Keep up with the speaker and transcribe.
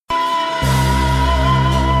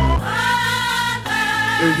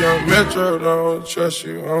If young Metro don't trust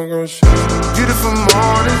you, I'm gon' shoot you. Beautiful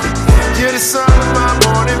morning, you're the sun of my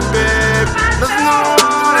morning, babe.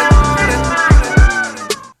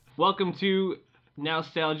 Nothing Welcome to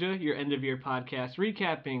Nostalgia, your end-of-year podcast,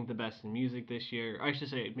 recapping the best in music this year. Or I should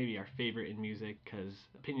say maybe our favorite in music, because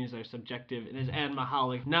opinions are subjective. And as Adam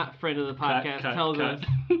Mahalik, not friend of the podcast, tells us,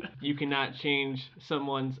 you cannot change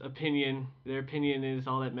someone's opinion. Their opinion is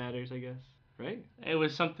all that matters, I guess. Right? It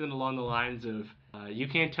was something along the lines of, you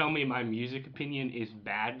can't tell me my music opinion is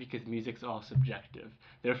bad because music's all subjective.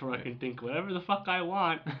 Therefore, I can think whatever the fuck I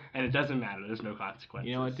want, and it doesn't matter. There's no consequences.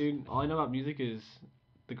 You know what, dude? All I know about music is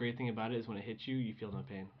the great thing about it is when it hits you, you feel no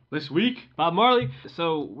pain. This week, Bob Marley.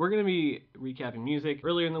 So we're going to be recapping music.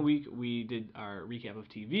 Earlier in the week, we did our recap of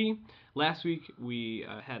TV. Last week, we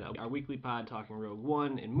had our weekly pod talking Rogue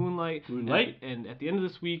One and Moonlight. And at the end of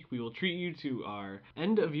this week, we will treat you to our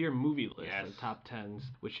end-of-year movie list, our top 10s,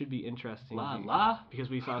 which should be interesting. Because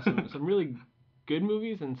we saw some really good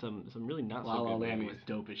movies and some really not so good movies. La La Land was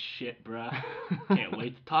dope as shit, bruh. Can't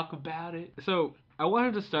wait to talk about it. So I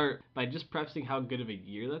wanted to start by just prefacing how good of a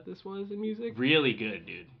year that this was in music. Really good,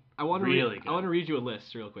 dude. I want to read you a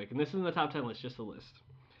list real quick, and this isn't the top 10 list, just a list.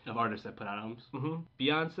 Of artists that put out albums? Mm-hmm.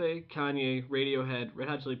 Beyonce, Kanye, Radiohead, Red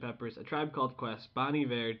Hot Chili Peppers, A Tribe Called Quest, Bon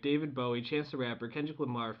Iver, David Bowie, Chance the Rapper, Kendrick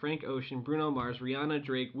Lamar, Frank Ocean, Bruno Mars, Rihanna,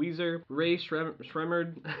 Drake, Weezer, Ray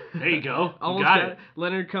Shremmerd. There you go. Almost got it.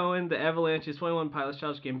 Leonard Cohen, The Avalanches, 21 Pilots,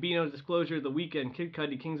 Childish Gambino, Disclosure, The Weeknd, Kid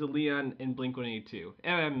Cudi, Kings of Leon, and Blink-182.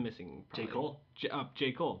 And I'm missing J. Cole.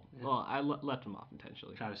 J. Cole. Yeah. Well, I left him off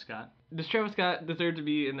intentionally. Travis Scott. Does Travis Scott deserve to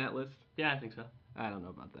be in that list? Yeah, I think so. I don't know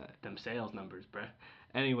about that. Them sales numbers, bruh.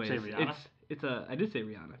 Anyways, say Rihanna? I did say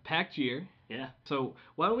Rihanna. Packed year. Yeah. So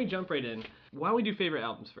why don't we jump right in? Why don't we do favorite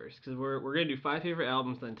albums first? Because we're gonna do 5 favorite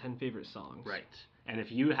albums, then 10 favorite songs. Right. And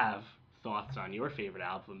if you have thoughts on your favorite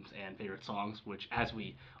albums and favorite songs, which as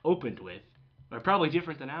we opened with, are probably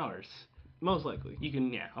different than ours. Most likely. You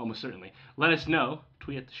can, almost certainly. Let us know.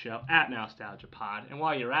 Tweet at the show at NostalgiaPod. And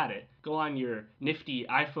while you're at it, go on your nifty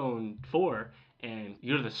iPhone 4 and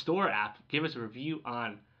go to the store app. Give us a review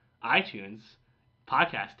on iTunes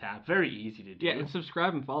podcast tab. Very easy to do. Yeah, and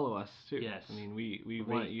subscribe and follow us too. Yes. I mean, we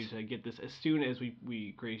want you to get this as soon as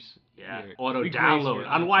we grace. Auto download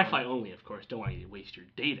on Wi-Fi only, of course. Don't want you to waste your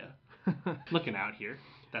data. Looking out here.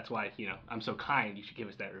 That's why, I'm so kind. You should give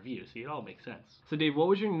us that review. See, it all makes sense. So, Dave, what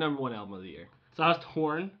was your number 1 album of the year? So I was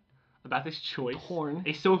torn about this choice. Torn.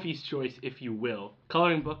 A Sophie's choice, if you will.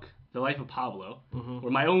 Coloring Book, The Life of Pablo, were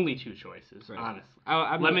my only 2 choices, honestly.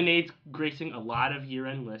 Lemonade's gracing a lot of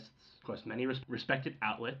year-end lists. Of course, many respected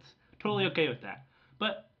outlets. Totally okay with that.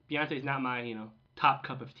 But Beyonce's not my, top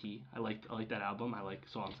cup of tea. I like that album. I like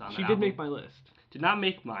songs on that album. She did make my list. Did not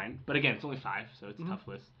make mine. But again, it's only 5, so it's a tough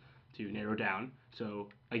list to narrow down. So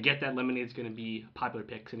I get that Lemonade's going to be a popular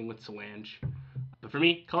pick, sitting with Solange. But for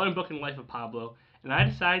me, Coloring Book and Life of Pablo. And I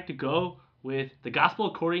decided to go with The Gospel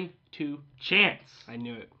According to Chance. I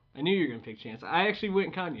knew it. I knew you were going to pick Chance. I actually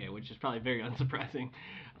went Kanye, which is probably very unsurprising.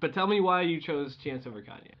 But tell me why you chose Chance over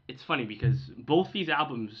Kanye. It's funny because both these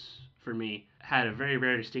albums, for me, had a very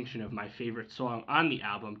rare distinction of my favorite song on the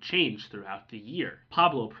album changed throughout the year.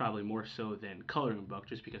 Pablo probably more so than Coloring Book,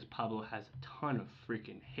 just because Pablo has a ton of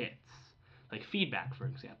freaking hits. Like Feedback, for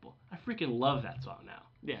example. I freaking love that song now.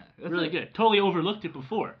 Yeah. Really good. Totally overlooked it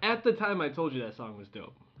before. At the time I told you that song was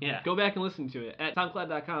dope. Yeah. Go back and listen to it at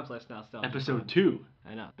soundcloud.com/nostalgia. Episode 2.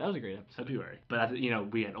 I know. That was a great episode. February. But,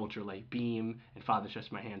 we had Ultralight Beam and Father's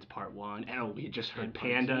Just My Hands Part 1. And we had just heard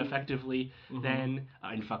Panda effectively then.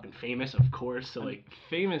 And fucking Famous, of course. So,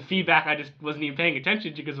 Famous. Feedback I just wasn't even paying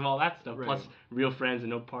attention to because of all that stuff. Right. Plus, Real Friends and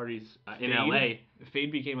No Parties in L.A.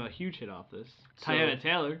 Fade became a huge hit off this. So, Tiana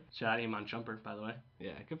Taylor. Shout out Iman Shumpert, by the way.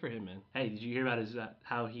 Yeah, good for him, man. Hey, did you hear about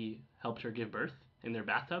how he helped her give birth in their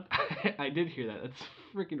bathtub? I did hear that. That's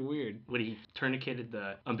freaking weird. When he tourniqueted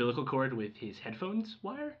the umbilical cord with his headphone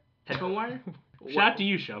wire? Shout out to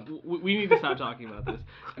you, Shump. We need to stop talking about this.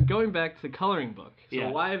 Going back to Coloring Book. So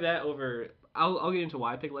why that over... I'll get into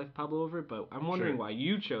why I picked Life of Pablo over it, but I'm wondering why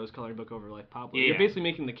you chose Coloring Book over Life of Pablo. Yeah. You're basically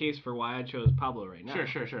making the case for why I chose Pablo right now.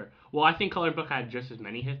 Sure. Well, I think Coloring Book had just as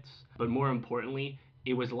many hits, but more importantly,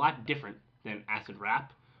 it was a lot different than Acid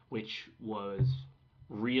Rap, which was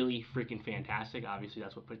really freaking fantastic. Obviously,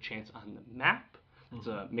 that's what put Chance on the map. It's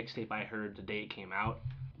a mixtape I heard the day it came out.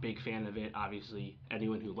 Big fan of it. Obviously,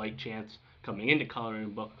 anyone who liked Chance coming into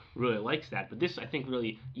Coloring Book really likes that. But this, I think,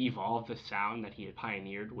 really evolved the sound that he had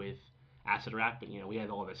pioneered with Acid Rap. And, we had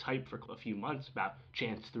all this hype for a few months about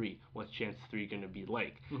Chance 3. What's Chance 3 going to be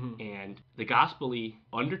like? And the gospel-y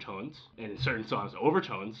undertones, and in certain songs,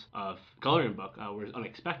 overtones of Coloring Book were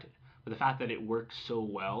unexpected. But the fact that it worked so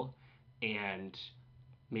well and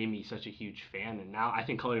made me such a huge fan. And now I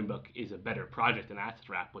think Coloring Book is a better project than Acid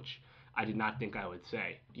Rap, which I did not think I would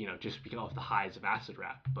say, just because of the highs of Acid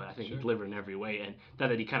Rap. But I think he delivered in every way. And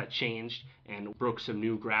that he kind of changed and broke some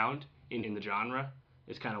new ground in the genre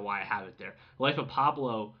is kind of why I have it there. Life of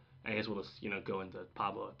Pablo, I guess we'll just, go into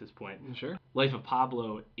Pablo at this point. Sure. Life of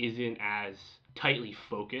Pablo isn't as tightly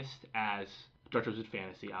focused as Dark Twisted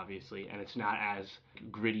Fantasy, obviously, and it's not as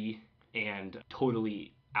gritty and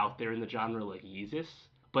totally out there in the genre like Yeezus,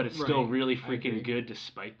 but it's still really freaking good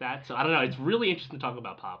despite that. So I don't know, it's really interesting to talk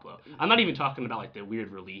about Pablo. I'm not even talking about like the weird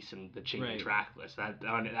release and the changing track list. I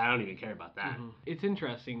don't even care about that. It's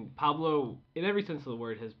interesting. Pablo, in every sense of the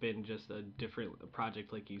word, has been just a different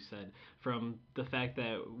project, like you said. From the fact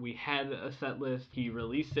that we had a set list, he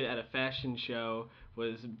released it at a fashion show,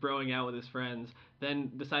 was broing out with his friends,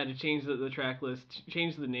 then decided to change the track list,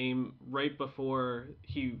 change the name right before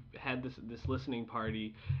he had this listening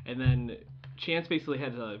party, and then Chance basically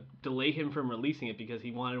had to delay him from releasing it because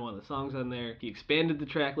he wanted one of the songs on there. He expanded the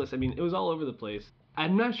track list. I mean, it was all over the place.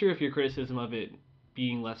 I'm not sure if your criticism of it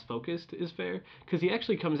being less focused is fair, because he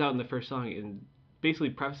actually comes out in the first song and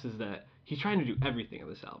basically prefaces that he's trying to do everything on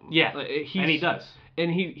this album. Yeah, and he does.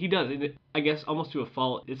 And he does. And I guess almost to a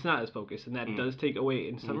fault, it's not as focused, and that does take away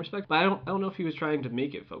in some respects. But I don't know if he was trying to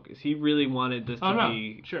make it focus. He really wanted this to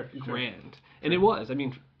be grand. And it was. I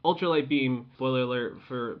mean, Ultralight Beam, spoiler alert,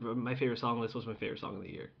 for my favorite song list was my favorite song of the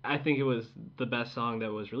year. I think it was the best song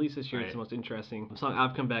that was released this year. It's the most interesting song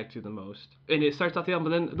I've come back to the most. And it starts off the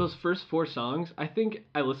album, but then those first 4 songs, I think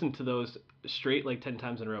I listened to those straight like 10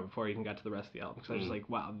 times in a row before I even got to the rest of the album. Because I was just like,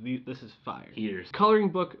 wow, this is fire. Heaters. Coloring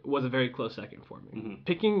Book was a very close second for me.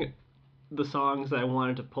 Picking the songs that I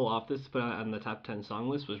wanted to pull off this to put on the top 10 song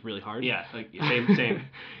list was really hard. Yeah, like same.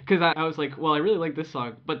 Because I was like, well, I really like this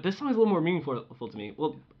song, but this song is a little more meaningful to me.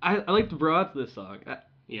 Well, I like to bro out to this song.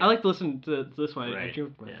 I like to listen to this one. I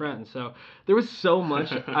dream with my friends. So there was so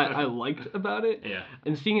much I liked about it. Yeah.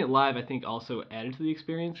 And seeing it live, I think, also added to the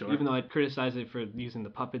experience. Sure. Even though I'd criticize it for using the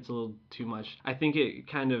puppets a little too much, I think it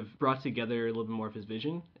kind of brought together a little bit more of his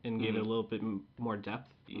vision and gave it a little bit more depth,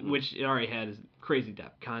 which it already had crazy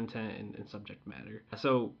depth, content, and subject matter.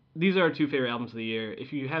 So these are our 2 favorite albums of the year.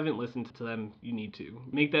 If you haven't listened to them, you need to.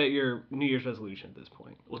 Make that your New Year's resolution at this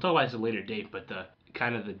point. We'll talk about this at a later date, but the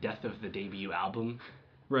kind of the death of the debut album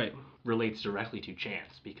relates directly to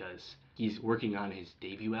Chance, because he's working on his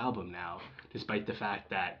debut album now, despite the fact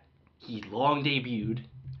that he long debuted.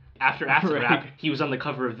 After Acid Rap, he was on the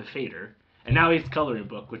cover of The Fader, and now he's Coloring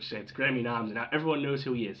Book, which gets Grammy noms, and now everyone knows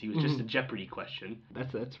who he is. He was just a Jeopardy question.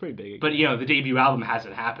 That's pretty big. But, the debut album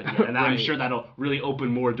hasn't happened yet, and I'm sure that'll really open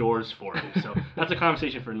more doors for him. So that's a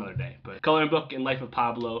conversation for another day. But Coloring Book and Life of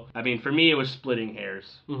Pablo, I mean, for me, it was splitting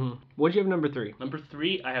hairs. What'd you have number 3? Number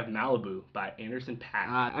 3, I have Malibu by Anderson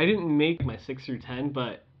 .Paak. I didn't make my 6 through 10,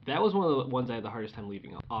 but that was one of the ones I had the hardest time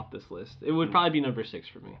leaving off this list. It would probably be number 6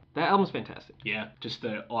 for me. That album's fantastic. Yeah, just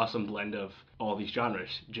the awesome blend of all these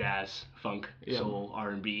genres: jazz, funk, soul,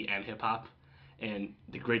 R&B, and hip-hop. And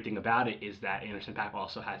the great thing about it is that Anderson .Paak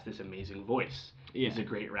also has this amazing voice. Yeah. He's a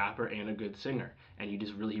great rapper and a good singer. And he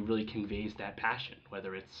just really conveys that passion,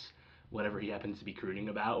 whether it's whatever he happens to be crooning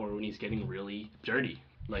about or when he's getting really dirty.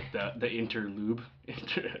 Like the interlude,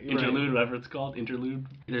 whatever it's called, interlude.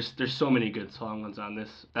 There's so many good songs on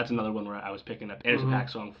this. That's another one where I was picking up Anderson .Paak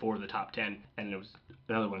song for the top 10, and it was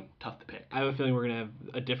another one tough to pick. I have a feeling we're gonna have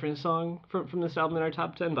a different song from this album in our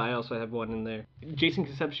top 10, but I also have one in there. Jason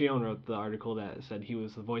Concepcion wrote the article that said he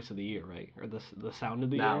was the voice of the year, right? Or the sound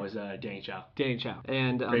of the year. That was Danny Chow. Danny Chow.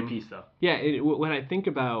 And great piece though. Yeah, when I think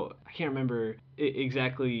about, I can't remember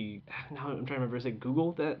exactly. Now I'm trying to remember. Is it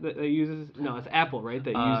Google that uses? No, it's Apple, right?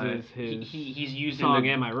 That uses his he's using song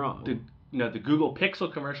 "Am I Wrong." The Google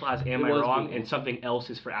Pixel commercial has "Am I Wrong" Google. And something else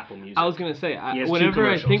is for Apple Music. I was gonna say, whenever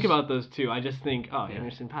I think about those two, I just think,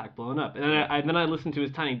 Anderson .Paak blowing up, and then I listen to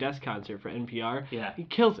his Tiny Desk concert for NPR. Yeah, he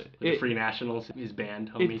kills it. The Free Nationals, his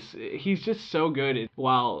band, homies. He's just so good.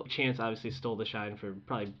 While Chance obviously stole the shine for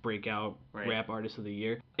probably breakout rap artist of the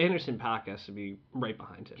year, Anderson .Paak has to be right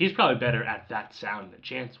behind him. He's probably better at that sound than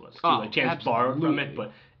Chance was. Too. Chance borrowed from it,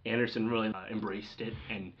 but Anderson really embraced it,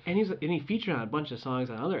 and he featured on a bunch of songs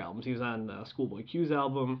on other albums. He was on Schoolboy Q's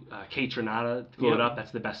album, Kaytranada, Glow It Up. That's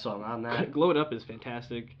the best song on that. Glow It Up is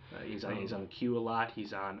fantastic. He's on Q a lot.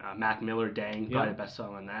 He's on Mac Miller, Dang, probably the best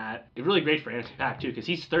song on that. It's really great for Anderson .Paak too, because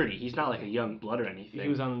he's 30. He's not like a young blood or anything. He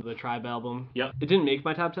was on the Tribe album. Yep. It didn't make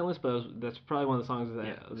my top 10 list, but that's probably one of the songs of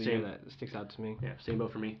the year that sticks out to me. Yeah, same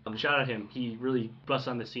boat for me. Shout out him. He really bust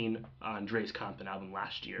on the scene on Dre's Compton album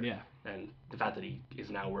last year. Yeah. And the fact that he is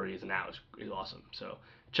now where he is now is awesome. So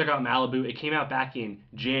check out Malibu. It came out back in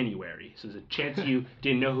January, so there's a chance you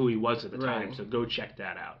didn't know who he was at the time, Right. so go check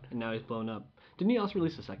that out. And now he's blown up. Didn't he also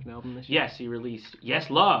release a second album this year? Yes, he released Yes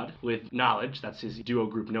Lord with Knowledge. That's his duo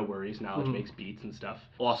group, No Worries. Knowledge Mhm. makes beats and stuff.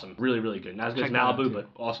 Awesome. Really, really good. Not as good as Check that out, Malibu, too. but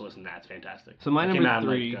also listen to that. It's fantastic. So my It number came out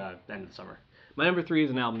 3... in like, the end of the summer. My number 3 is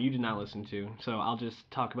an album you did not listen to, so I'll just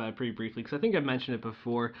talk about it pretty briefly, because I think I've mentioned it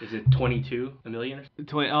before. Is it 22 a million or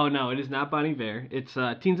something? Oh, no, it is not Bon Iver. It's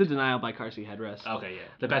Teens of Denial by Car Seat Headrest. Okay, yeah.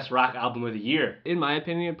 The best rock album of the year. In my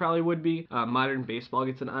opinion, it probably would be. Modern Baseball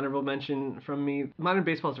gets an honorable mention from me. Modern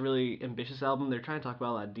Baseball is a really ambitious album. They're trying to talk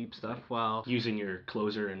about a lot of deep stuff while... Using your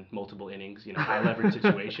closer in multiple innings, high leverage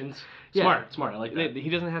situations. Yeah. Smart. I like that. He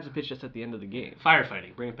doesn't have to pitch just at the end of the game.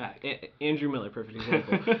 Firefighting, bring it back. Andrew Miller, perfect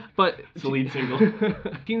example. But It's the lead single.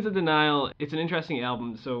 Teens of Denial, it's an interesting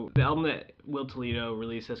album. So the album that Will Toledo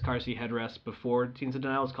released as Car Seat Headrest before Teens of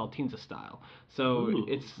Denial is called Teens of Style. So Ooh.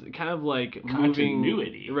 it's kind of like Continuity.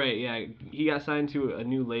 moving... Right, yeah. He got signed to a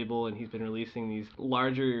new label and he's been releasing these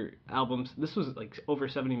larger albums. This was like over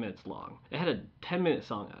 70 minutes long. It had a 10-minute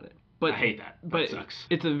song on it. But I hate that. But That sucks.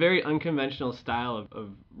 it's a very unconventional style of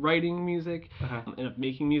writing music and of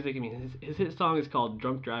making music. I mean, his hit song is called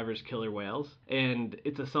Drunk Drivers, Killer Whales. And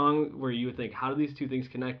it's a song where you would think, how do these two things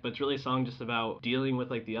connect? But it's really a song just about dealing with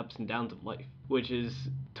like the ups and downs of life, which is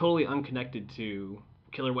totally unconnected to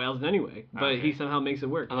Killer Whales in any way. But Okay. he somehow makes it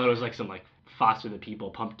work. I thought it was like some Foster the People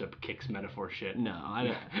pumped up kicks metaphor shit. No, I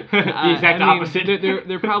don't. The exact opposite.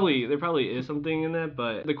 There probably is something in that,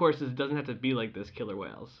 but the chorus doesn't have to be like this. Killer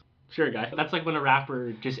Whales. Sure, guy. That's like when a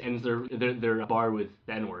rapper just ends their bar with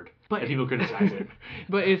the N-word. But and people criticize it.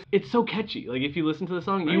 But it's so catchy. Like if you listen to the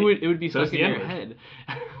song, Right. it would be So stuck is in the your N-word.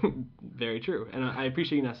 head. Very true. And I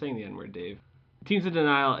appreciate you not saying the N-word, Dave. Teens of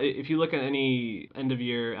Denial, if you look at any end of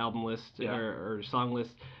year album list Yeah. or song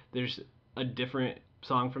list, there's a different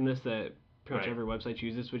song from this that pretty much Right. every website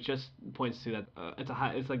uses, which just points to that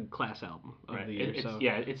it's like a class album of Right. the year. It's, so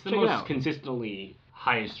yeah, it's the check it most out. consistently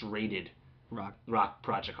highest rated rock.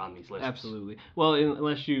 project on these lists. Absolutely. Well,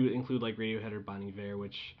 unless you include like Radiohead or Bon Iver,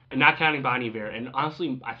 which And not counting Bon Iver. And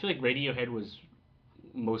honestly, I feel like Radiohead was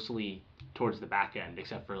mostly towards the back end,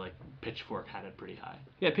 except for like Pitchfork had it pretty high.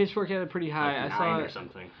 yeah, Pitchfork had it pretty high. Like I saw 9 or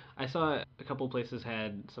something. I saw a couple places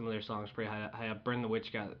had some of their songs pretty high up. Burn the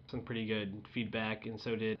Witch got some pretty good feedback, and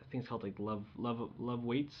so did, I think it's called like Love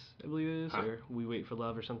Waits, I believe it is, Huh. or We Wait for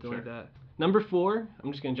Love or something like Sure. that. Number 4,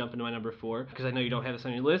 I'm just going to jump into my number 4, because I know you don't have this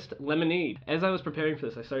on your list, Lemonade. As I was preparing for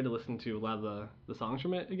this, I started to listen to a lot of the songs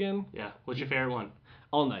from it again. Yeah. What's your favorite one?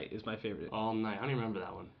 All Night is my favorite. All Night. I don't even remember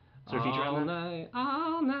that one. Is there a feature all on that? night,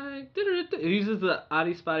 all night. Du-du-du-du. It uses the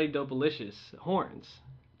Oddie Spotty Dopalicious horns.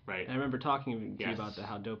 Right. I remember talking to you Yes. about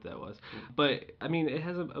how dope that was. But, I mean, it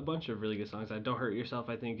has a bunch of really good songs. Don't Hurt Yourself,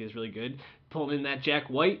 I think, is really good. Pulling in that Jack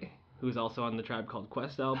White, who's also on the Tribe Called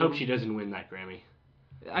Quest I album. hope she doesn't win that Grammy.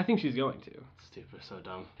 I think she's going to. Stupid, so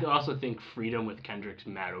dumb. I also think Freedom with Kendrick's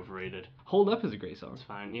mad overrated. Hold Up is a great song. It's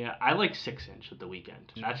fine. Yeah, I like 6 Inch with The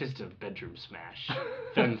Weeknd. That's just a bedroom smash.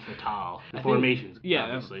 Femme fatale. I think- Formations. Yeah,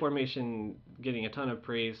 obviously. Formation getting a ton of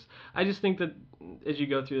praise. I just think that as you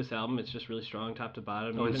go through this album, it's just really strong top to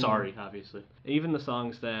bottom. Oh, and Even- Sorry, obviously. Even the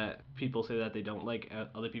songs that people say that they don't like,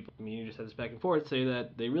 other people, I mean, you just have this back and forth, say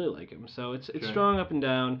that they really like them. So it's Sure. strong up and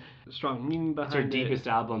down, strong meaning It's behind her it. deepest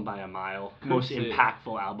album by a mile. Could Most say-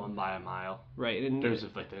 impactful album by a mile. Right, and In terms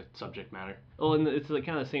of like the subject matter. well, and it's like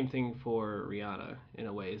kind of the same thing for Rihanna in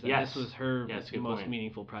a way. Is that Yes. this was her Yeah, that's a good most point.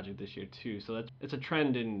 meaningful project this year too. So it's a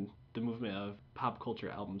trend in the movement of pop culture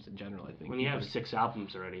albums in general, I think. When you have 6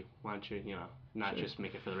 albums already, why don't you, not Sure. just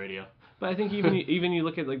make it for the radio? But I think even you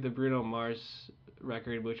look at like the Bruno Mars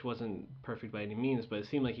record, which wasn't perfect by any means, but it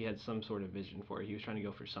seemed like he had some sort of vision for it. He was trying to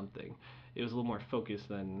go for something. It was a little more focused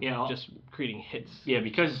than Yeah, just creating hits. Yeah,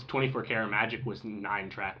 because 24 Karat Magic was 9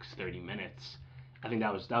 tracks, 30 minutes. I think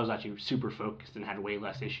that was actually super focused and had way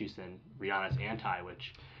less issues than Rihanna's Anti,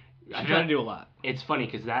 which She I tried feel to do a lot. It's funny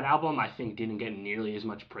because that album I think didn't get nearly as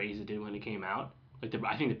much praise it did when it came out. Like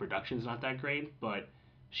I think the production's not that great, but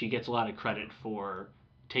she gets a lot of credit for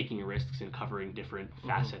taking risks and covering different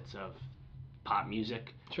facets of pop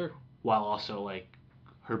music, Sure. while also like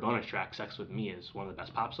her bonus track "Sex with Me" is one of the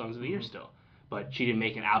best pop songs of the year still. But she didn't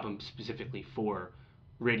make an album specifically for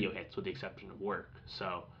radio hits, with the exception of "Work."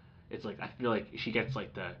 So it's like I feel like she gets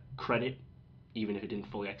like the credit, even if it didn't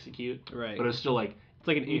fully execute. Right. But it's still like It's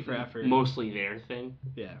like an A for effort. mostly their thing.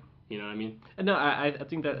 Yeah. You know what I mean? And no, I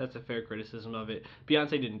think that's a fair criticism of it.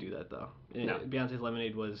 Beyonce didn't do that though. No. Beyonce's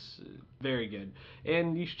Lemonade was very good,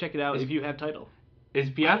 and you should check it out if you have Tidal. Is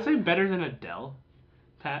Beyonce better than Adele,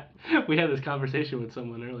 Pat? We had this conversation with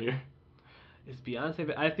someone earlier. Is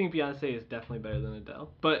Beyonce? I think Beyonce is definitely better than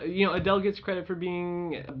Adele. But you know, Adele gets credit for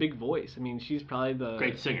being a big voice. I mean, she's probably the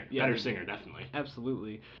Great singer, better singer, definitely.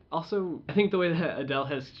 Absolutely. Also, I think the way that Adele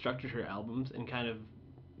has structured her albums and kind of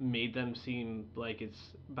made them seem like it's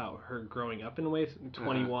about her growing up in a way,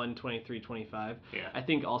 21, 23, 25. Yeah. I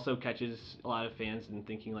think also catches a lot of fans in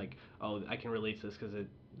thinking like, oh, I can relate to this because it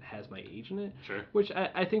has my age in it. Sure. Which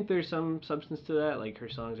I think there's some substance to that. Like her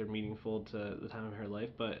songs are meaningful to the time of her life,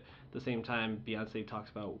 but at the same time, Beyonce talks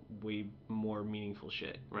about way more meaningful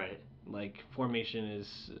shit. Right. Like Formation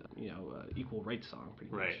is, equal rights song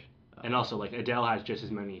pretty much. Right. And also, like, Adele has just as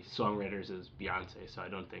many songwriters as Beyonce, so I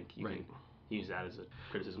don't think you can use that as a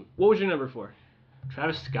criticism. What was your number 4?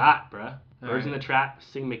 Travis Scott, bruh. Birds in right. the Trap,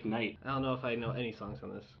 Sing McKnight. I don't know if I know any songs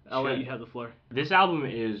on this. I'll let you have the floor. This album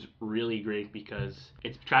is really great because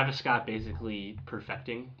it's Travis Scott basically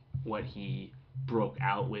perfecting what he broke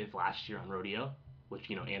out with last year on Rodeo, which,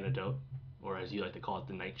 Antidote, or as you like to call it,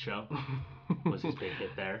 The Night Show, was his big hit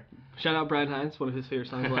there. Shout out Brian Hines, one of his favorite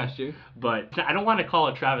songs last year. But I don't want to call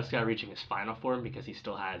it Travis Scott reaching his final form because he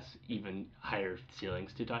still has even higher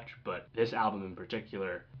ceilings to touch. But this album in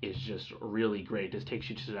particular is just really great. It just takes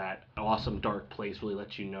you to that awesome dark place, really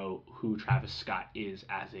lets you know who Travis Scott is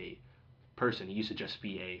as a person. He used to just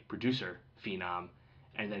be a producer phenom,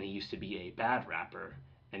 and then he used to be a bad rapper,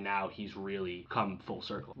 and now he's really come full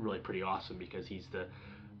circle. Really pretty awesome because he's the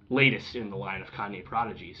latest in the line of Kanye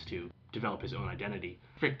prodigies to develop his own identity.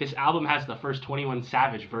 Frick, this album has the first 21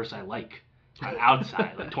 Savage verse I like on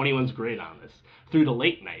Outside. Like 21's great on this. Through the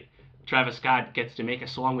Late Night, Travis Scott gets to make a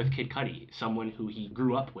song with Kid Cudi, someone who he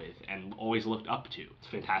grew up with and always looked up to. It's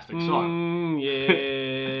a fantastic song.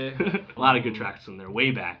 Yeah. A lot of good tracks in there.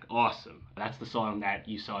 Way Back, awesome. That's the song that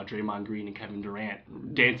you saw Draymond Green and Kevin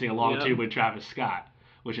Durant dancing along to with Travis Scott,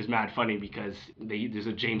 which is mad funny because there's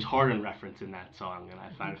a James Harden reference in that song, and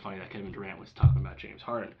I find it funny that Kevin Durant was talking about James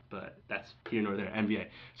Harden, but that's here nor there, NBA.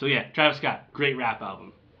 So yeah, Travis Scott, great rap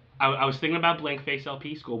album. I was thinking about Blank Face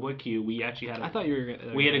LP, Schoolboy Q. We actually had I thought you were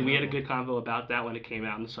gonna. We had a good convo about that when it came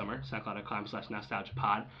out in the summer,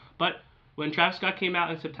 SoundCloud.com/nostalgiapod. But when Travis Scott came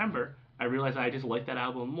out in September, I realized I just liked that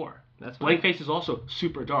album more. That's Blank Face is also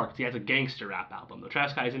super dark. He has a gangster rap album. The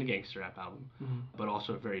Travis Scott isn't a gangster rap album, but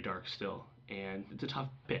also very dark still. And it's a tough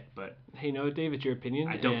pick, but hey, no, Dave, it's your opinion.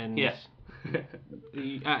 I don't. And yeah.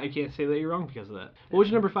 I can't say that you're wrong because of that. What was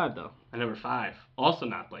your number 5 though? My number 5, also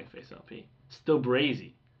not Blank Face LP, Still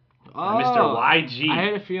Brazy. Oh, Mr. YG. I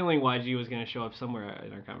had a feeling YG was going to show up somewhere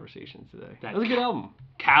in our conversations today. That was a good album.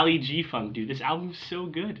 Cali G-Funk, dude. This album's so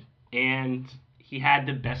good. And he had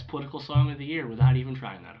the best political song of the year without even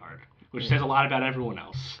trying that hard, which says a lot about everyone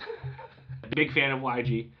else. Big fan of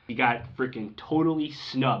YG. He got freaking totally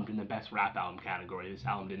snubbed in the best rap album category. This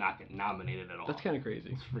album did not get nominated at all. That's kind of crazy.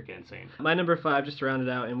 It's freaking insane. My number 5, just to round it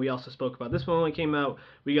out, and we also spoke about this one when it came out.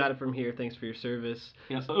 We got it from here. Thanks for your service.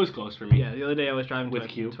 Yeah, so it was close for me. Yeah, the other day I was driving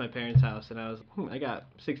to my parents' house, and I was, I got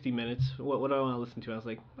 60 minutes. What do I want to listen to? I was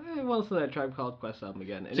like, I want to listen to that Tribe Called Quest album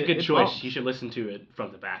again. And it's a good choice. Bumps. You should listen to it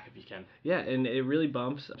from the back if you can. Yeah, and it really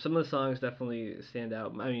bumps. Some of the songs definitely stand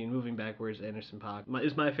out. I mean, Moving Backwards, Anderson .Paak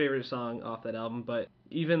is my favorite song off that album, but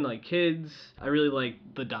even like Kids, I really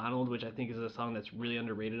like The Donald, which I think is a song that's really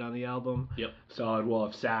underrated on the album. Yep. Solid Wall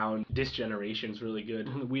of Sound. This Generation's really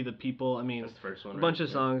good. We the People. I mean, that's the first one. A bunch of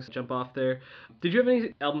songs jump off there. Did you have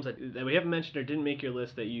any albums that we haven't mentioned or didn't make your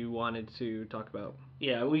list that you wanted to talk about?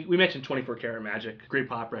 Yeah, we mentioned 24 Karat Magic. Great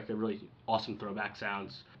pop record, really awesome throwback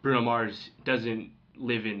sounds. Bruno Mars doesn't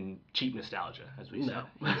live in cheap nostalgia, as we said.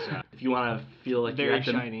 So, if you want to feel like Very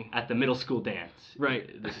you're at the middle school dance,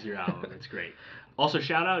 right? This is your album. It's great. Also,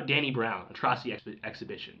 shout out Danny Brown, Atrocity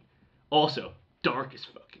Exhibition. Also, dark as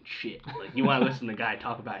fucking shit. Like, you want to listen to the guy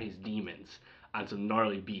talk about his demons on some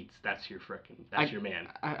gnarly beats. That's your your man.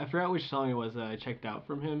 I forgot which song it was that I checked out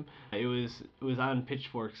from him. It was on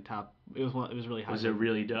Pitchfork's top. It was really high. Was it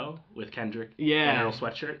Really Doe with Kendrick? Yeah. And Earl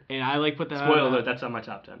Sweatshirt? And I put that Spoiler on. alert, that's on my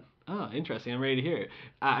top 10. Oh, interesting. I'm ready to hear it.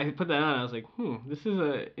 I put that on. I was like, this is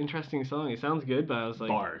a interesting song. It sounds good, but I was like,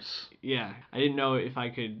 bars. Yeah. I didn't know if I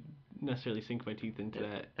could necessarily sink my teeth into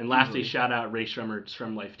that. And lastly, shout out Ray Shremmer,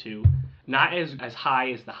 Shrem Life 2. Not as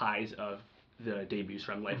high as the highs of the debut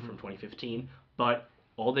Shrem Life from 2015, but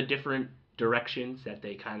all the different directions that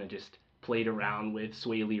they kind of just played around with,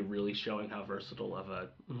 Sway Lee really showing how versatile of a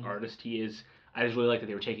artist he is. I just really like that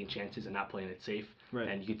they were taking chances and not playing it safe. Right.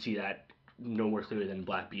 And you could see that no more clearly than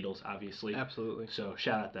Black Beatles, obviously. Absolutely. So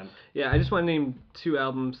shout out them. Yeah, I just want to name 2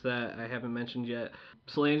 albums that I haven't mentioned yet.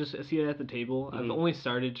 Solange, I See It at the Table. I've only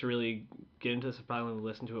started to really get into this. I probably only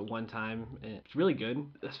listened to it one time, and it's really good.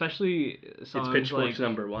 Especially songs it's Pitchfork's like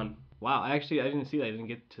 #1. Wow, I didn't see that. I didn't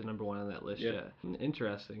get to number 1 on that list yet.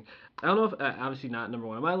 Interesting. I don't know if, obviously not number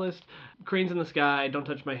 1 on my list. Cranes in the Sky, Don't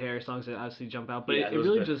Touch My Hair, songs that obviously jump out, but it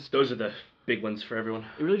really those are the big ones for everyone.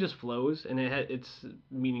 It really just flows, and it's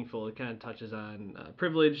meaningful. It kind of touches on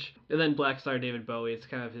privilege. And then Black Star, David Bowie, it's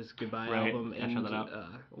kind of his goodbye album. Yeah,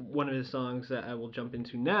 and one of his songs that I will jump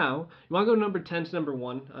into now. You want to go number 10 to number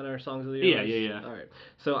 1 on our songs of the year? Yeah. All right.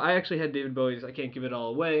 So I actually had David Bowie's I Can't Give It All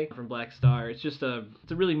Away from Black Star. It's just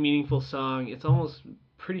it's a really meaningful song. It's almost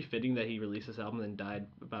pretty fitting that he released this album and died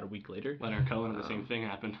about a week later. Leonard Cohen, the same thing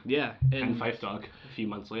happened. Yeah, and Phife Dawg a few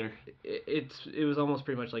months later. It was almost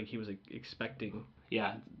pretty much like he was expecting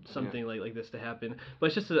something yeah. like this to happen. But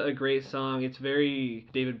it's just a great song. It's very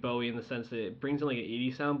David Bowie in the sense that it brings in like an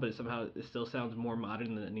 80s sound, but somehow it still sounds more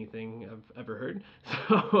modern than anything I've ever heard.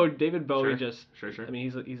 So David Bowie Sure. I mean,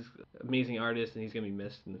 he's an amazing artist, and he's going to be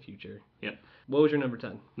missed in the future. Yep. What was your number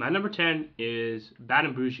 10? My number 10 is Bad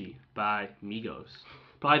and Bougie by Migos.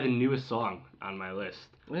 Probably the newest song on my list.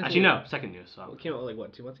 Actually, no, second newest song. It came out like,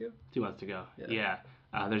 2 months ago? 2 months ago. Yeah.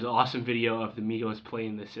 There's an awesome video of the Migos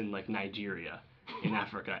playing this in like Nigeria, in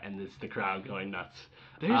Africa, and it's the crowd going nuts.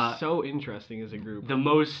 They're so interesting as a group. The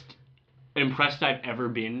most impressed I've ever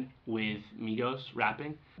been with Migos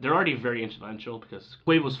rapping. They're already very influential because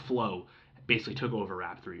Quavo's flow basically took over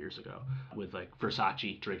rap 3 years ago with like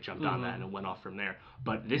Versace. Drake jumped on that and it went off from there.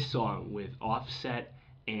 But this song with Offset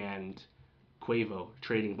and Quavo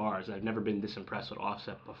trading bars, I've never been this impressed with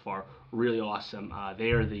Offset before. Really awesome.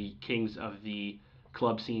 They are the kings of the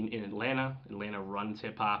club scene in Atlanta. Atlanta runs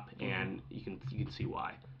hip hop, and you can see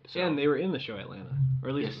why. So, and they were in the show Atlanta, or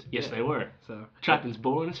at least yes, they were. So Trapping's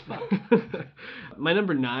boring as fuck. My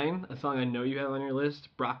number 9, a song I know you have on your list,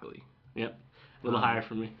 Broccoli. Yep, a little higher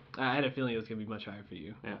for me. I had a feeling it was gonna be much higher for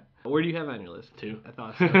you. Yeah. Where do you have it on your list? 2. I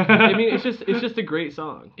thought so. I mean, it's just a great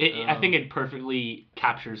song. I think it perfectly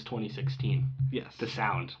captures 2016. Yes. The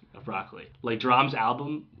sound of Broccoli. Like Drum's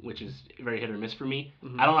album, which is very hit or miss for me.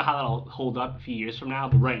 I don't know how that'll hold up a few years from now,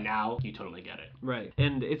 but right now you totally get it. Right.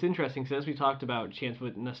 And it's interesting, since we talked about Chance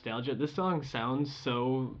with nostalgia, this song sounds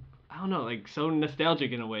so, I don't know, like so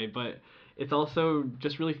nostalgic in a way, but it's also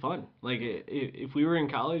just really fun. Like, if we were in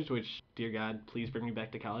college, which, dear God, please bring me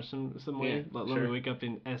back to college some way. Let me wake up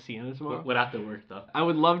in Siena tomorrow. Without the work, though. I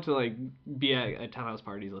would love to, like, be at townhouse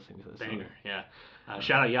parties listening to this Banger, song. yeah.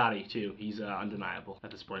 Shout out Yachty, too. He's undeniable at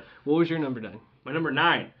this point. What was your number 9? My number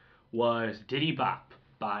 9 was Diddy Bop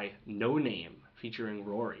by No Name, featuring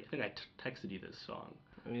Rory. I think I texted you this song.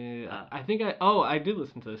 I think I did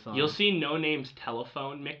listen to this song. You'll see No Name's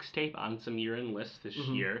Telephone mixtape on some year-end lists this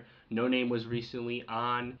year. No Name was recently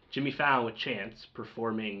on Jimmy Fallon with Chance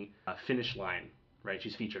performing Finish Line, right?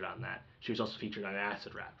 She's featured on that. She was also featured on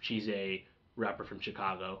Acid Rap. She's a rapper from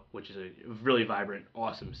Chicago, which is a really vibrant,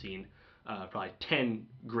 awesome scene. Probably 10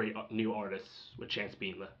 great new artists, with Chance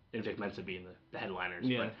being and Vic Mensa being the headliners.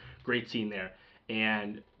 Yeah. But great scene there.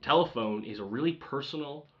 And Telephone is a really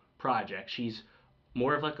personal project. She's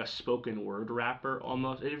more of like a spoken word rapper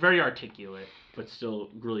almost. Very articulate, but still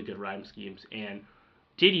really good rhyme schemes. And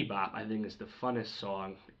Diddy Bop, I think, is the funnest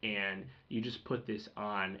song, and you just put this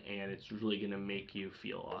on, and it's really going to make you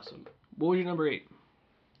feel awesome. What was your number 8?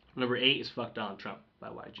 Number 8 is Fuck Donald Trump by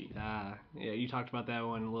YG. Yeah, you talked about that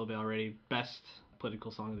one a little bit already. Best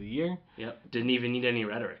political song of the year. Yep. Didn't even need any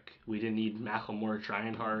rhetoric. We didn't need Macklemore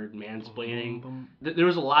trying hard, mansplaining. There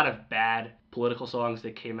was a lot of bad political songs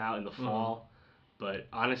that came out in the fall, but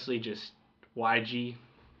honestly, just YG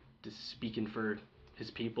just speaking for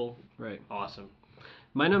his people. Right. Awesome.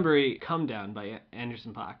 My number 8, Come Down by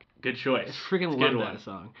Anderson .Paak. Good choice. I freaking love that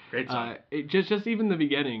song. Great song. It just even the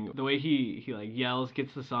beginning, the way he like yells,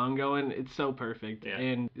 gets the song going, it's so perfect. Yeah.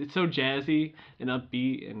 And it's so jazzy and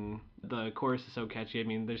upbeat, and the chorus is so catchy. I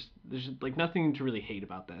mean, there's like nothing to really hate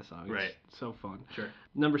about that song. Right. It's so fun. Sure.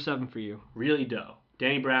 Number 7 for you. Really dope.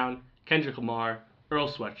 Danny Brown, Kendrick Lamar,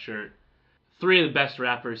 Earl Sweatshirt. 3 of the best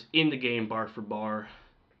rappers in the game, bar for bar.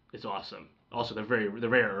 It's awesome. Also, the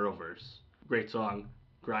rare Earl verse. Great song.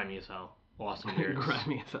 Grimy as hell. Awesome lyrics.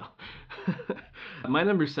 Grimy as hell. My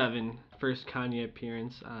number 7, first Kanye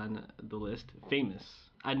appearance on the list, Famous.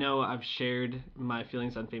 I know I've shared my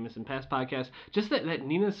feelings on Famous in past podcasts. Just that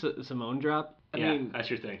Nina Simone drop. I mean,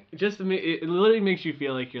 that's your thing. It literally makes you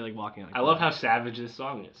feel like you're like walking on a cloud. I love how savage this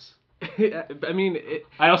song is. I mean,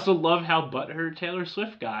 I also love how butthurt Taylor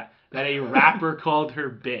Swift got that a rapper called her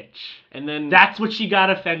bitch. And then that's what she got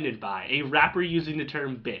offended by. A rapper using the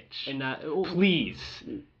term bitch. And please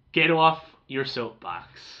get off your soapbox.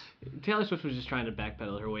 Taylor Swift was just trying to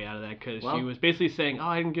backpedal her way out of that because she was basically saying, "Oh,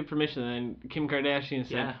 I didn't give permission." And then Kim Kardashian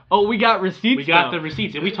said, "Oh, we got receipts. We got the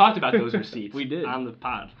receipts, and we talked about those receipts. We did on the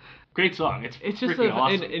pod." Great song. It's just freaking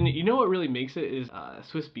awesome. and you know what really makes it is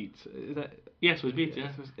Swiss Beats. Is that? Yeah, Swiss Beats.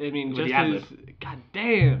 Yeah. I mean, With just the ad-lib. god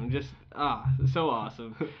damn, just so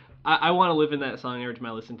awesome. I want to live in that song every time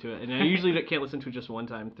I listen to it, and I usually can't listen to it just one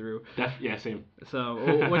time through. Yeah, same.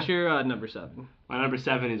 So, what's your number 7? My number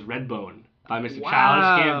 7 is Redbone by Mr. Wow.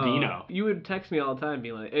 Childish Gambino. You would text me all the time,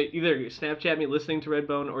 being like, either Snapchat me listening to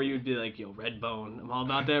Redbone, or you'd be like, "Yo, Redbone, I'm all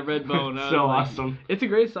about that Redbone." So awesome. It's a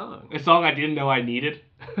great song. A song I didn't know I needed,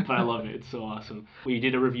 but I love it. It's so awesome. We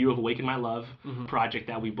did a review of Awaken My Love, project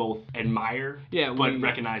that we both admire, but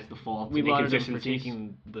recognize the faults and inconsistencies. For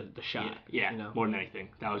taking the shot. Yeah, you know? More than anything.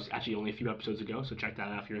 That was actually only a few episodes ago, so check that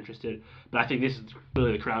out if you're interested. But I think this is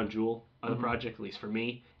really the crown jewel of the project, at least for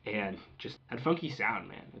me, and just had funky sound,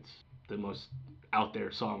 man. It's the most out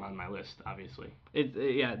there song on my list, obviously.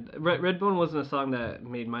 Redbone wasn't a song that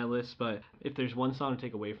made my list, but if there's one song to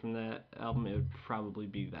take away from that album, it would probably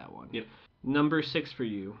be that one. Yep. Number 6 for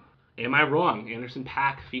you. Am I Wrong? Anderson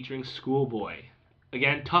 .Paak featuring Schoolboy.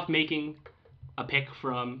 Again, tough making a pick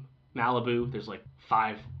from Malibu. There's like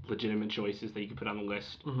 5 legitimate choices that you could put on the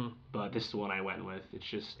list, but this is the one I went with.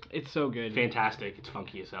 It's so good. Fantastic. It's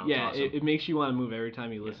funky as hell. Yeah, it's awesome. it makes you want to move every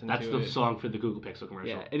time you listen to it. That's the song for the Google Pixel commercial.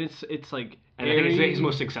 Yeah, and it's like and airy, I think it's his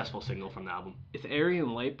most successful single from the album. It's airy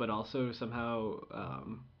and light, but also somehow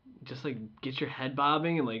just like get your head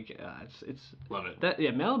bobbing and like it's love it.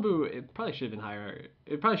 Malibu, it probably should have been higher.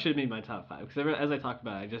 It probably should have made my top 5 because as I talk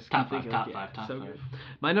about it, I just top keep 5, thinking top 5. Good.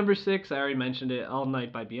 My number 6, I already mentioned it, All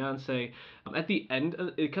Night by Beyonce. At the end,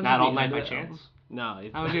 it comes. Not at the All Night end by of Chance. No,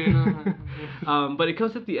 No. but it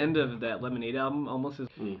comes at the end of that Lemonade album, almost as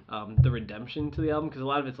the redemption to the album, because a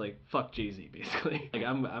lot of it's like fuck Jay-Z basically. Like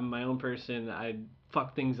I'm my own person. I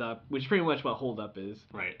fuck things up, which is pretty much what Hold Up is.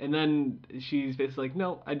 Right. And then she's basically like,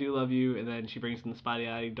 no, I do love you, and then she brings in the Spotty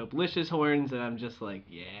Eye Dopelicious horns, and I'm just like,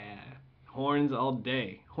 yeah, horns all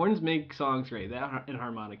day. Horns make songs great. That and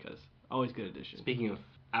harmonicas, always good addition. Speaking of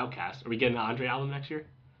Outkast, are we getting an Andre album next year?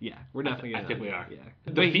 Yeah, we're definitely I think we are. Yeah.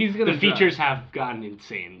 The features have gotten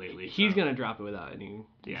insane lately. He's gonna drop it without saying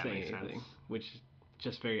makes anything, sense. Which is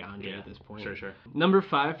just very Andre at this point. Sure. Number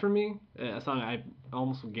 5 for me, a song I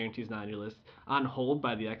almost will guarantee is not on your list. On Hold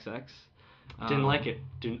by the XX. Didn't like it.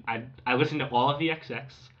 I listened to all of the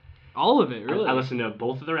XX. All of it, really? I listened to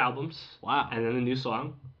both of their albums. Wow. And then the new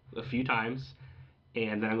song a few times.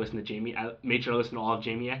 And then I listened to Jamie. I made sure I listened to all of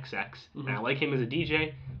Jamie XX. And I like him as a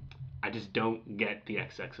DJ. I just don't get the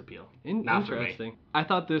XX appeal. Not interesting. For me. I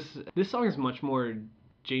thought this song is much more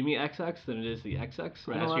Jamie XX than it is the XX.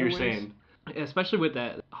 Right, that's what you're saying. Especially with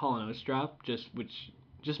that Hall & Oates drop, which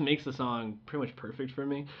just makes the song pretty much perfect for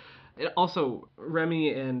me. It also,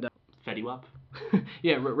 Remy and Fetty Wap?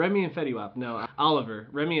 Yeah, Remy and Fetty Wap. No, Oliver.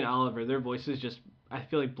 Remy and Oliver, their voices just, I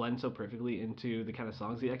feel like, blend so perfectly into the kind of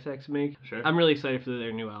songs the XX make. Sure. I'm really excited for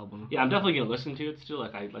their new album. Yeah, I'm definitely going to listen to it still.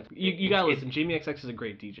 You gotta listen. Jamie XX is a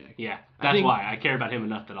great DJ. Yeah, that's why. I care about him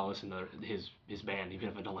enough that I'll listen to his band, even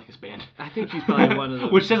if I don't like his band. I think he's probably one of the...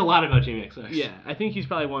 Which says a lot about Jamie XX. Yeah, I think he's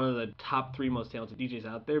probably one of the top 3 most talented DJs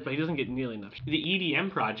out there, but he doesn't get nearly enough. The EDM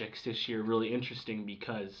projects this year are really interesting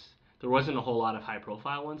because there wasn't a whole lot of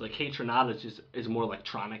high-profile ones. Like, Kaytranada is more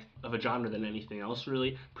electronic of a genre than anything else,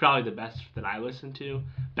 really. Probably the best that I listened to.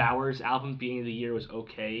 Bauer's album, beginning of the year, was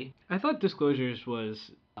okay. I thought Disclosures was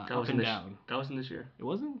up and down. That wasn't this year. It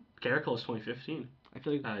wasn't? Caracal was 2015. I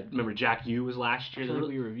feel like... remember, Jack U was last year. I feel like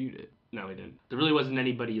we reviewed it. No, we didn't. There really wasn't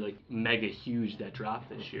anybody, mega huge that dropped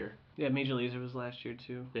this year. Yeah, Major Lazer was last year,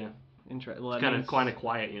 too. Yeah. Well, it's kind of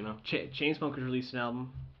quiet, you know? Chainsmokers released an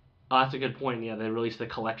album. Oh, that's a good point. Yeah, they released a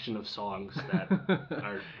collection of songs that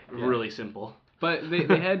are really simple. But they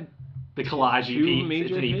had the collage EP.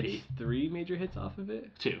 Major it's an EP. Hits, 3 major hits off of it.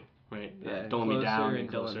 2, right? Yeah, Don't Let Me Down and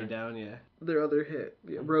Closer. Don't Let Me Down. Yeah, their other hit,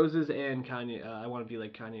 Roses and Kanye. I Want to Be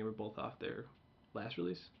Like Kanye were both off their last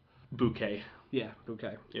release. Bouquet. Yeah,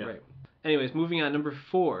 Bouquet. Yeah. Right. Anyways, moving on. Number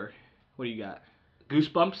 4. What do you got?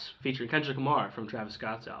 Goosebumps featuring Kendrick Lamar from Travis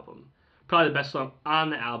Scott's album. Probably the best song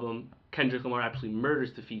on the album. Kendrick Lamar absolutely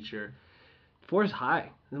murders the feature. 4 is high.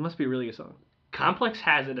 It must be a really good song. Complex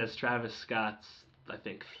has it as Travis Scott's, I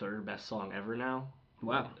think, 3rd best song ever now.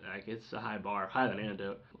 Wow. It's a high bar, higher than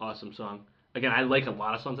Antidote. Awesome song. Again, I like a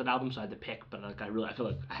lot of songs on the album, so I had to pick, but I feel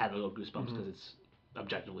like I had a little goosebumps because it's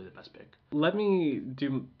objectively the best pick. Let me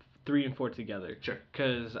do 3 and 4 together. Sure.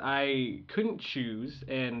 Because I couldn't choose,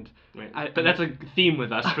 and... Right. But that's a theme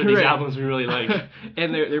with us for these albums we really like.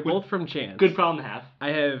 And they're both from Chance. Good problem to have. I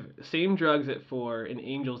have Same Drugs at 4 and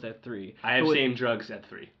Angels at 3. I have Same Drugs at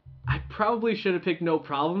 3. I probably should have picked No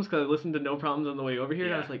Problems because I listened to No Problems on the way over here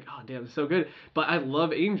and I Yeah. was like, oh damn, it's so good. But I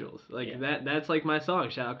love Angels. Like Yeah. that's like my song.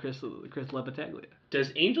 Shout out Chris Lepataglia.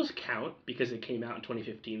 Does Angels count because it came out in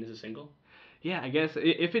 2015 as a single? Yeah, I guess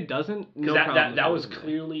if it doesn't, Because No Problems. that was isn't there.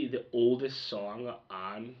 clearly the oldest song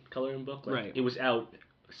on Coloring Book. Like, Right. It was out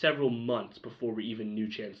several months before we even knew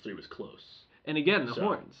Chance 3 was close. And again, the So,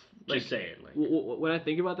 horns. Just saying. Like, When I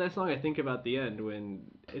think about that song, I think about the end when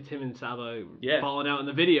it's him and Saba Yeah. balling out in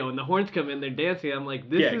the video, and the horns come in, they're dancing. I'm like,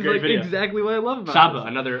 this Yeah, is great like video. exactly what I love about Saba, this.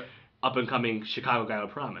 another up and coming Chicago guy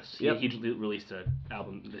with promise. Yep. He released an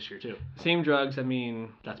album this year too. Same Drugs. I mean,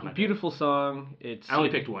 That's my beautiful song. It's I only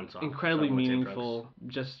picked one song. incredibly so I went Same meaningful,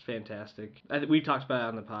 just fantastic. We talked about it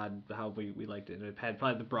on the pod how we liked it. It had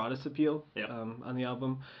probably the broadest appeal Yep. on the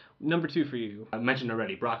album. Number 2 for you, Drugs. I mentioned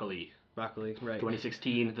already Broccoli, Broccoli. Right.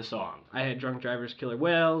 2016, the song. I had Drunk Drivers, Killer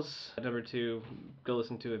Whales. Number 2, go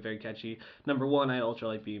listen to it. Very catchy. Number 1, I had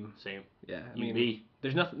Ultralight Beam. Same. Yeah, I You mean, me.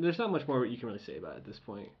 there's not much more you can really say about it at this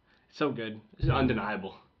point. It's so good. This is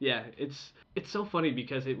undeniable. Yeah, it's so funny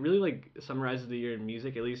because it really like summarizes the year in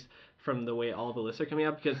music, at least from the way all the lists are coming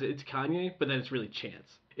out, because it's Kanye, but then it's really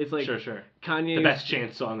Chance. It's like Sure. Kanye's The best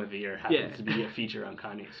Chance song of the year happens Yeah. to be a feature on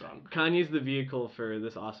Kanye's song. Kanye's the vehicle for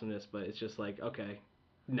this awesomeness, but it's just like, okay,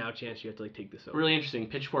 now Chance, you have to like take this over. Really interesting.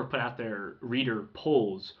 Pitchfork put out their reader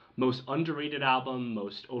polls: most underrated album,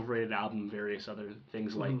 most overrated album, various other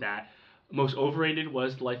things like that. Most overrated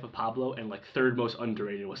was The Life of Pablo, and like third most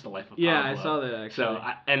underrated was The Life of Yeah, Pablo. I saw that actually.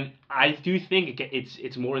 So I do think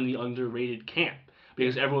it's more in the underrated camp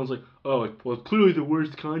because everyone's like, oh, well, clearly the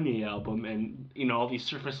worst Kanye album, and you know all these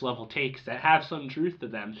surface level takes that have some truth to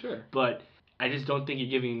them. Sure. But I just don't think you're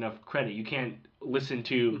giving enough credit. You can't listen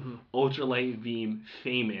to Ultralight Beam,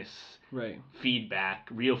 Famous, Right. Feedback,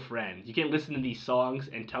 Real Friends. You can't listen to these songs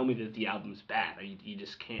and tell me that the album's bad. You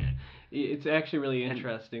just can't. It's actually really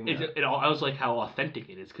interesting. I was like how authentic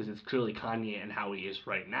it is because it's clearly Kanye and how he is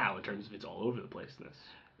right now in terms of it's all over the placeness.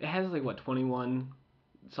 It has like what 21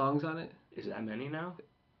 songs on it. Is that many now?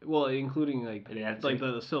 Well, including like It adds like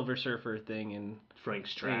the Silver Surfer thing and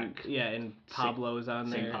Frank's track. and Pablo's on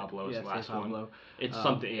there. Saint Pablo is the last Saint Pablo. one. It's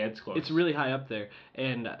something. Yeah, it's close. It's really high up there.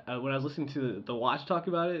 And when I was listening to the Watch talk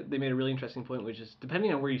about it, they made a really interesting point, which is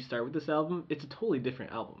depending on where you start with this album, it's a totally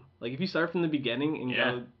different album. Like if you start from the beginning and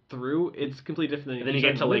go through, it's completely different than And then you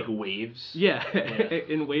start get to in the like middle. Waves. Yeah,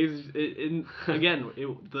 in Waves.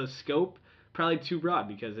 The scope probably too broad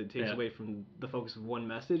because it takes away from the focus of one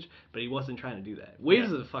message. But he wasn't trying to do that.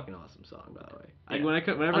 Waves is a fucking awesome song, by the way. Yeah.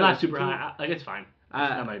 Whenever I'm I not listen super to it, high. Like it's fine.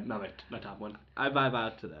 It's not my top one. I vibe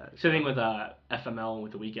out to that. Same thing with FML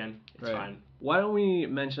with The Weeknd. It's fine. Why don't we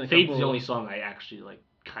mention a Fade's couple? the only song I actually like,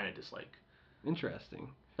 kind of dislike.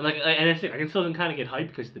 Interesting. And it's I can still kind of get hyped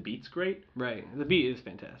because the beat's great. Right. The beat is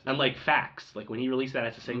fantastic. And like Facts, like when he released that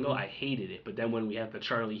as a single, I hated it. But then when we have the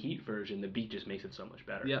Charlie Heat version, the beat just makes it so much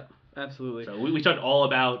better. Yep. Absolutely. So we talked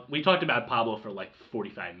about Pablo for like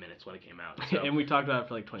 45 minutes when it came out. So. And we talked about it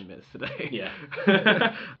for like 20 minutes today.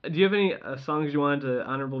 Yeah. Do you have any songs you wanted to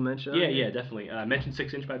honorable mention? Yeah, definitely. Mention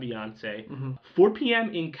 6 Inch by Beyonce. Mm-hmm. 4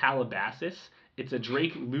 p.m. in Calabasas. It's a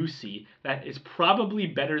Drake Lucy that is probably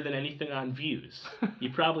better than anything on Views. You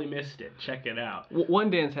probably missed it. Check it out. One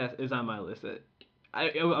Dance is on my list. I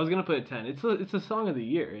was gonna put it 10. It's a song of the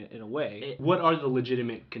year in a way. What are the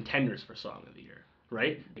legitimate contenders for Song of the Year?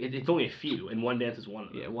 Right? It's only a few, and One Dance is one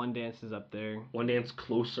of them. Yeah, One Dance is up there. One Dance,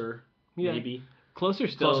 Closer, maybe. Closer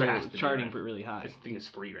still Closer has to be, charting right? for really high. I think it's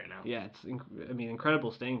 3 right now. Yeah, it's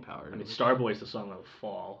incredible staying power. I mean, Starboy is the song of the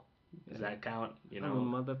fall. Does that count? You know,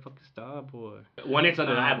 I'm a motherfucking star boy. One Dance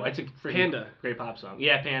Undeniable. It's a freaking Panda. great pop song.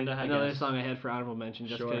 Yeah, Panda. Another I guess. song I had for honorable mention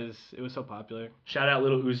just because it was so popular. Shout out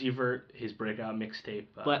Little Uzi Vert, his breakout mixtape.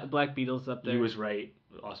 Black Beatles up there. He was right.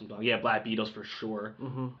 Awesome song. Yeah, Black Beatles for sure.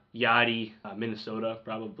 Mm-hmm. Yachty, Minnesota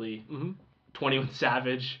probably. Mm-hmm. 21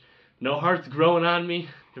 Savage. No Heart's Growing on Me.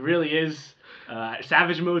 It really is.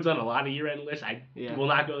 Savage Mode's on a lot of year-end lists. I will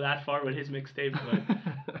not go that far with his mixtape,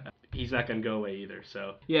 but he's not going to go away either,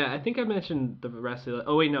 so. Yeah, I think I mentioned the rest of it.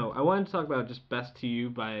 Oh, wait, no. I wanted to talk about just Best to You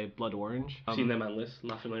by Blood Orange. Seen them on lists. I'm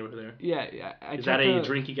not familiar with there. Yeah. Is that a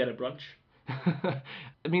drink you get at brunch?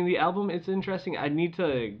 I mean, the album, it's interesting. I've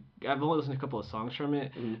only listened to a couple of songs from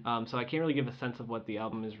it, so I can't really give a sense of what the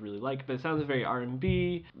album is really like, but it sounds very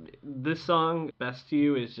R&B. This song, Best to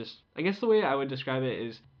You, is just, I guess the way I would describe it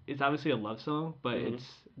is, it's obviously a love song, but it's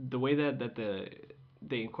the way that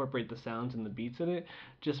they incorporate the sounds and the beats in it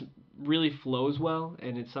just really flows well,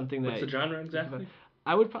 and it's something that... What's the genre exactly?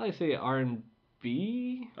 I would probably say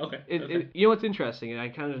R&B. Okay. You know what's interesting, and I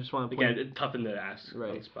kind of just want to point... Again, it's tough to ask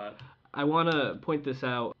on the spot. I want to point this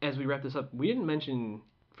out as we wrap this up. We didn't mention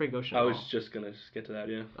Frank Ocean. I was just gonna get to that,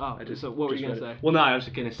 yeah. Oh, so what were you gonna say? Well, no, I was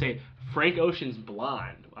just gonna say Frank Ocean's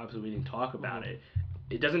Blonde. Obviously, we didn't talk about it.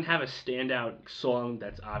 It doesn't have a standout song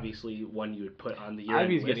that's obviously one you would put on the year-end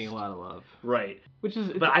Ivy's list. getting a lot of love, right? which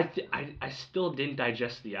is. But I still didn't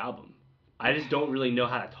digest the album. I just don't really know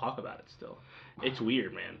how to talk about it still. It's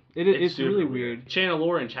weird, man. It's super really weird. Channel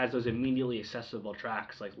Orange has those immediately accessible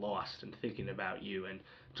tracks like Lost and Thinking About You and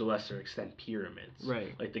to a lesser extent Pyramids.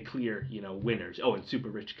 Right. Like the clear, winners. Oh, and Super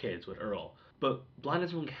Rich Kids with Earl. But Blonde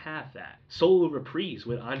doesn't really have that. Solo Reprise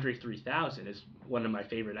with Andre 3000 is one of my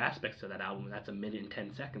favorite aspects of that album, and that's a minute and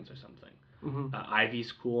 10 seconds or something. Mm-hmm.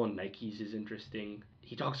 Ivy's cool, and Nike's is interesting.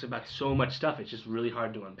 He talks about so much stuff, it's just really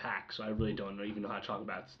hard to unpack, so I really don't even know how to talk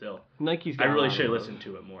about it still. Nike's. I really should listen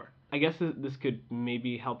to it more. I guess this could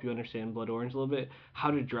maybe help you understand Blood Orange a little bit. How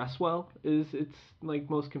to Dress Well is its like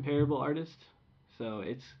most comparable artist. So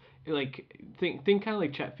it's like think kind of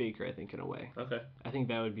like Chet Faker, I think, in a way. Okay. I think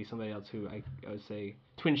that would be somebody else who I would say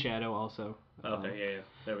Twin Shadow also. Okay, yeah.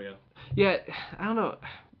 There we go. Yeah, I don't know.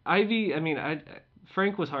 Ivy, I mean,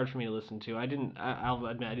 Frank was hard for me to listen to. I'll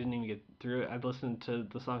admit I didn't even get through it. I've listened to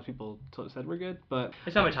the songs people said were good, but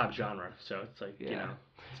It's not my top genre, so it's like, Yeah.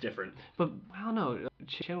 it's different. but I don't know.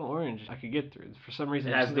 Channel Orange I could get through. For some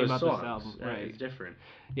reason, It has something those about songs. this album, right? It's different.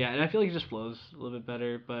 Yeah, and I feel like it just flows a little bit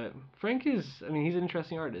better. But Frank is, I mean, he's an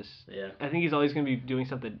interesting artist. Yeah. I think he's always going to be doing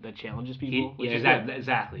something that challenges people. which is good.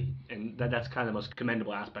 Exactly. And that's kind of the most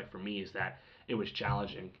commendable aspect for me is that it was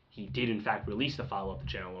challenging. He did, in fact, release the follow-up to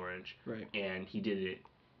Channel Orange. Right. And he did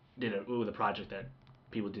it with a project that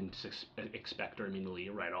people didn't expect or immediately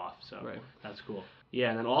write off. So Right. that's cool. Yeah,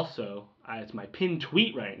 and then also, it's my pinned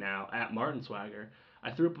tweet right now, at Martin Swagger.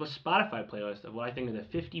 I threw up a Spotify playlist of what I think are the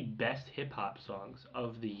 50 best hip-hop songs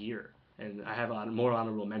of the year. And I have more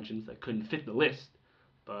honorable mentions that couldn't fit the list,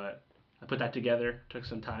 but I put that together, took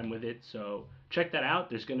some time with it, so check that out.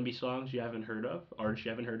 There's going to be songs you haven't heard of, artists you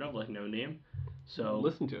haven't heard of, like No Name. So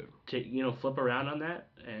listen to it. Flip around on that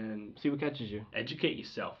and See what catches you. educate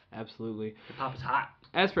yourself. Absolutely. Hip-hop is hot.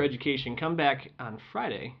 As for education, come back on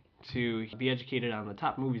Friday to be educated on the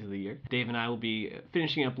top movies of the year. Dave and I will be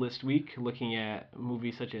finishing up list week, looking at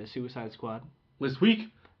movies such as Suicide Squad, List week,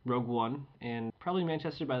 Rogue One, and probably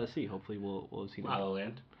Manchester by the Sea. Hopefully we'll have seen La that. La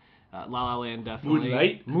Land. La La Land,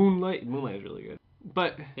 definitely. Moonlight is really good.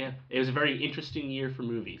 But Yeah, it was a very interesting year for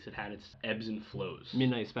movies. It had its ebbs and flows.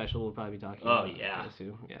 Midnight Special we'll probably be talking Oh, about. yeah.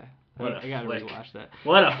 Too. Yeah. What a I gotta flick. rewatch that.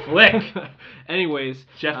 What a flick! Anyways,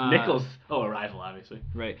 Jeff Nichols. Oh, Arrival, obviously.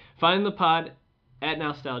 right. Find the pod at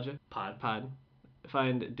Nostalgia. Pod.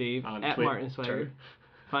 Find Dave On at Twitter. Martin Swagger.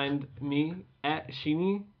 Find me at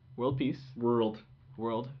Sheeny World Peace. World.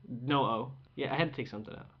 No O. Yeah, I had to take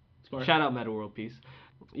something out. Smart. Shout out Meta World Peace.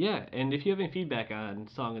 Yeah, and if you have any feedback on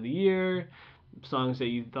Song of the Year, songs that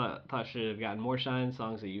you thought should have gotten more shine,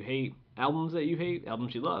 songs that you hate, albums that you hate,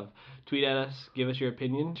 albums you love, tweet at us, give us your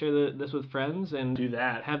opinion, share this with friends, and Do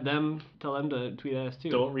that. have them tell them to tweet at us too.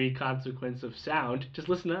 Don't read Consequence of Sound. Just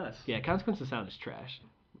listen to us. Yeah, Consequence of Sound is trash.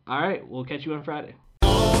 All right, we'll catch you on Friday.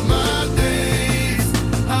 All my days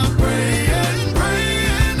I pray